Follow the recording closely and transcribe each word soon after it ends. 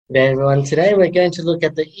Hey everyone, today we're going to look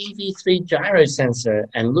at the EV3 gyro sensor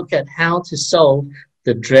and look at how to solve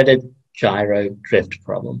the dreaded gyro drift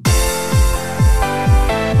problem.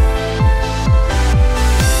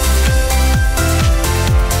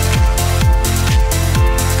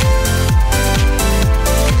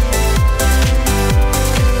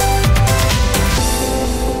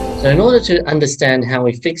 So in order to understand how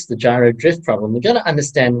we fix the gyro drift problem, we've got to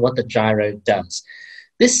understand what the gyro does.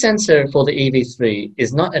 This sensor for the EV3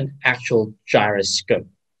 is not an actual gyroscope.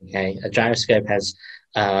 Okay, a gyroscope has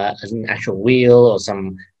an actual wheel or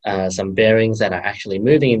some bearings that are actually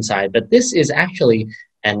moving inside, but this is actually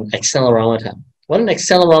an accelerometer. What an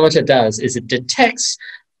accelerometer does is it detects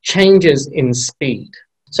changes in speed.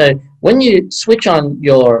 So when you switch on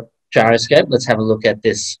your gyroscope, let's have a look at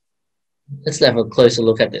this. Let's have a closer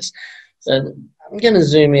look at this. So I'm going to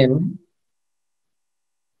zoom in.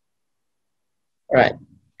 All right.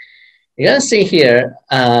 You're going to see here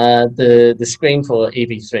the screen for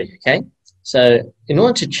EV3, okay? So in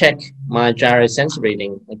order to check my gyro sensor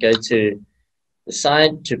reading, I go to the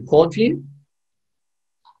side to port view,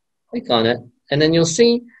 click on it, and then you'll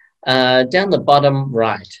see down the bottom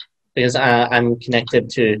right, because I'm connected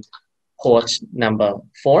to port number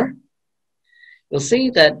 4, you'll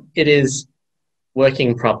see that it is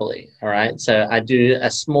working properly, all right? So I do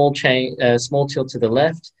a small tilt to the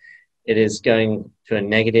left, it is going to a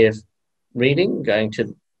negative reading, going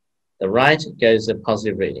to the right, it goes a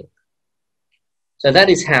positive reading. So that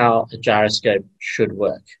is how a gyroscope should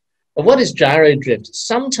work. But what is gyro drift?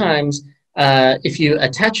 Sometimes if you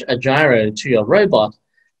attach a gyro to your robot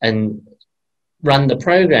and run the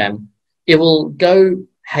program, it will go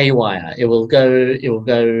haywire. It will go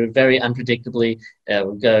very unpredictably, it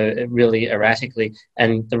will go really erratically.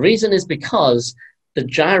 And the reason is because the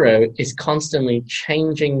gyro is constantly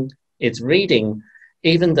changing its reading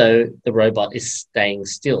even though the robot is staying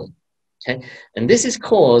still. Okay? And this is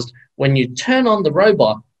caused when you turn on the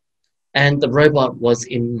robot and the robot was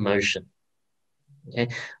in motion. Okay?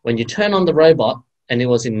 When you turn on the robot and it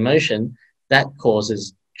was in motion, that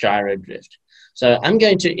causes gyro drift. So I'm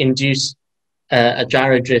going to induce a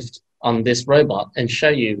gyro drift on this robot and show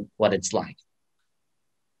you what it's like.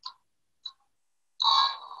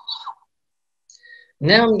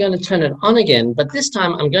 Now I'm going to turn it on again, but this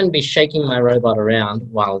time I'm going to be shaking my robot around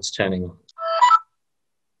while it's turning on.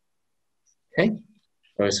 Okay,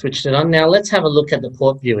 so I switched it on. Now let's have a look at the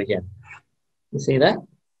port view again. You see that?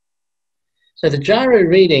 So the gyro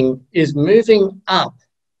reading is moving up,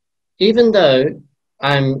 even though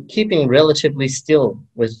I'm keeping relatively still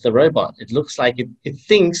with the robot. It looks like it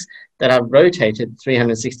thinks that I've rotated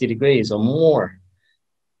 360 degrees or more,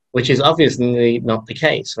 which is obviously not the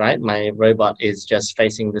case, right? My robot is just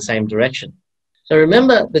facing the same direction. So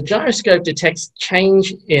remember, the gyroscope detects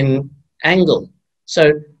change in angle.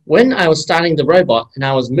 So when I was starting the robot and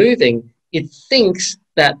I was moving, it thinks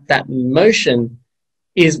that that motion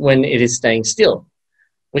is when it is staying still,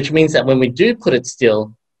 which means that when we do put it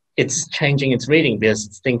still, it's changing its reading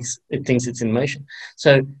because it thinks it's in motion.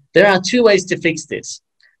 So there are two ways to fix this.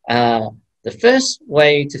 The first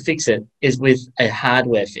way to fix it is with a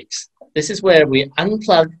hardware fix. This is where we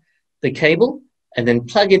unplug the cable and then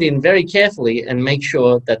plug it in very carefully and make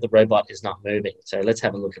sure that the robot is not moving. So let's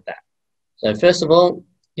have a look at that. So first of all,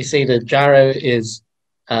 you see the gyro is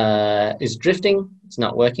drifting. It's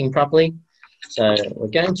not working properly. So we're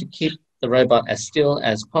going to keep the robot as still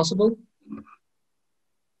as possible.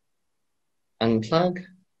 Unplug.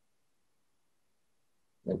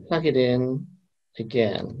 Then plug it in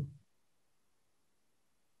again.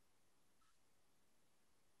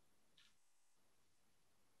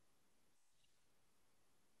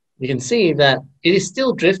 You can see that it is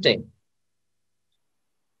still drifting.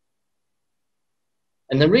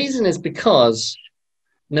 And the reason is because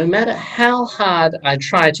no matter how hard I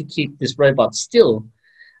try to keep this robot still,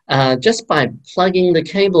 just by plugging the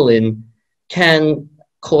cable in can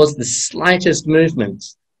cause the slightest movement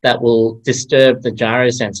that will disturb the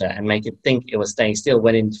gyro sensor and make it think it was staying still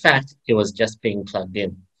when in fact it was just being plugged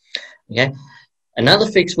in. Okay? Another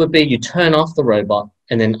fix would be you turn off the robot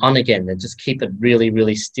and then on again and just keep it really,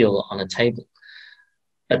 really still on a table.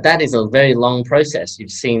 But that is a very long process.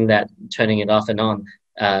 You've seen that turning it off and on,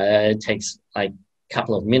 it takes like a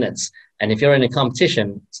couple of minutes. And if you're in a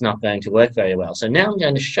competition, it's not going to work very well. So now I'm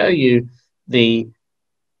going to show you the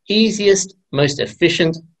easiest, most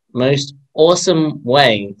efficient, most awesome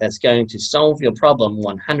way that's going to solve your problem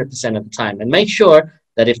 100% of the time. And make sure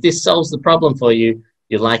that if this solves the problem for you,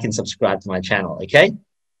 you like and subscribe to my channel, okay?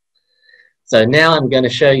 So now I'm going to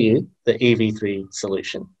show you the EV3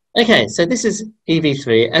 solution. Okay, so this is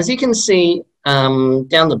EV3. As you can see,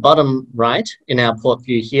 down the bottom right in our port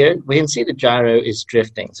view here, we can see the gyro is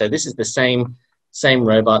drifting. So this is the same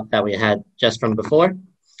robot that we had just from before.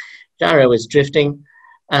 Gyro is drifting.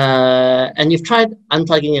 And you've tried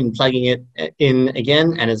unplugging and plugging it in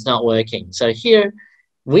again, and it's not working. So here,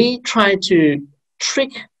 we try to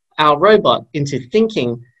trick our robot into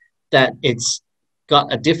thinking that it's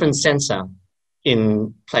got a different sensor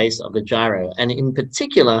in place of the gyro. And in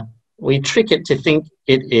particular, we trick it to think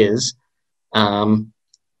it is a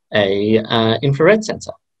infrared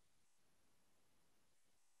sensor.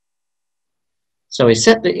 So we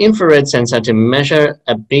set the infrared sensor to measure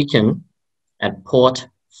a beacon at port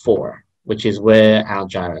 4, which is where our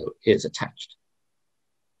gyro is attached.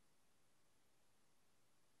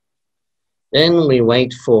 Then we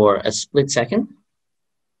wait for a split second.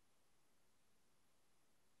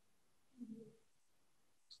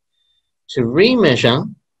 To re-measure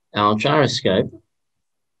our gyroscope,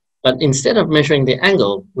 but instead of measuring the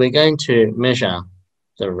angle, we're going to measure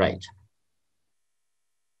the rate.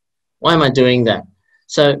 Why am I doing that?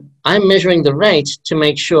 So I'm measuring the rate to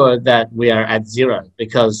make sure that we are at 0,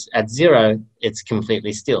 because at 0, it's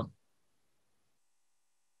completely still.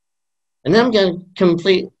 And then I'm going to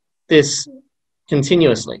complete this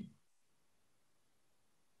continuously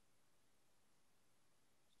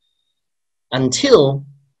until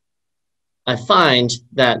I find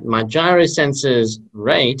that my gyro sensor's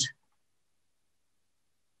rate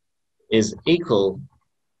is equal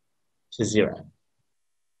to 0.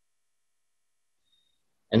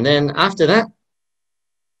 And then after that,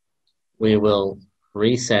 we will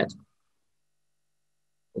reset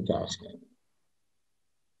the gyroscope.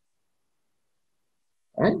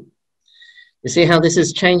 All right? You see how this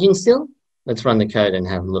is changing still? Let's run the code and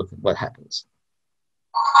have a look at what happens.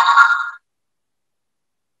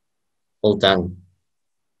 All done.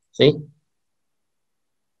 See?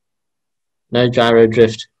 No gyro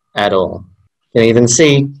drift at all. You can even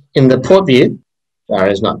see in the port view,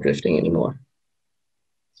 gyro is not drifting anymore.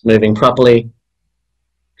 It's moving properly,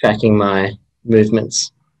 tracking my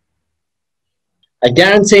movements. I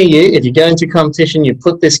guarantee you, if you go into competition, you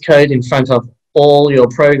put this code in front of all your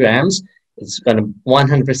programs, it's going to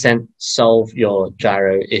 100% solve your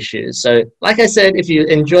gyro issues. So like I said, if you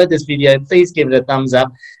enjoyed this video, please give it a thumbs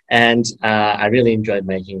up. And I really enjoyed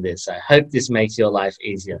making this. I hope this makes your life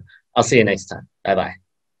easier. I'll see you next time. Bye-bye.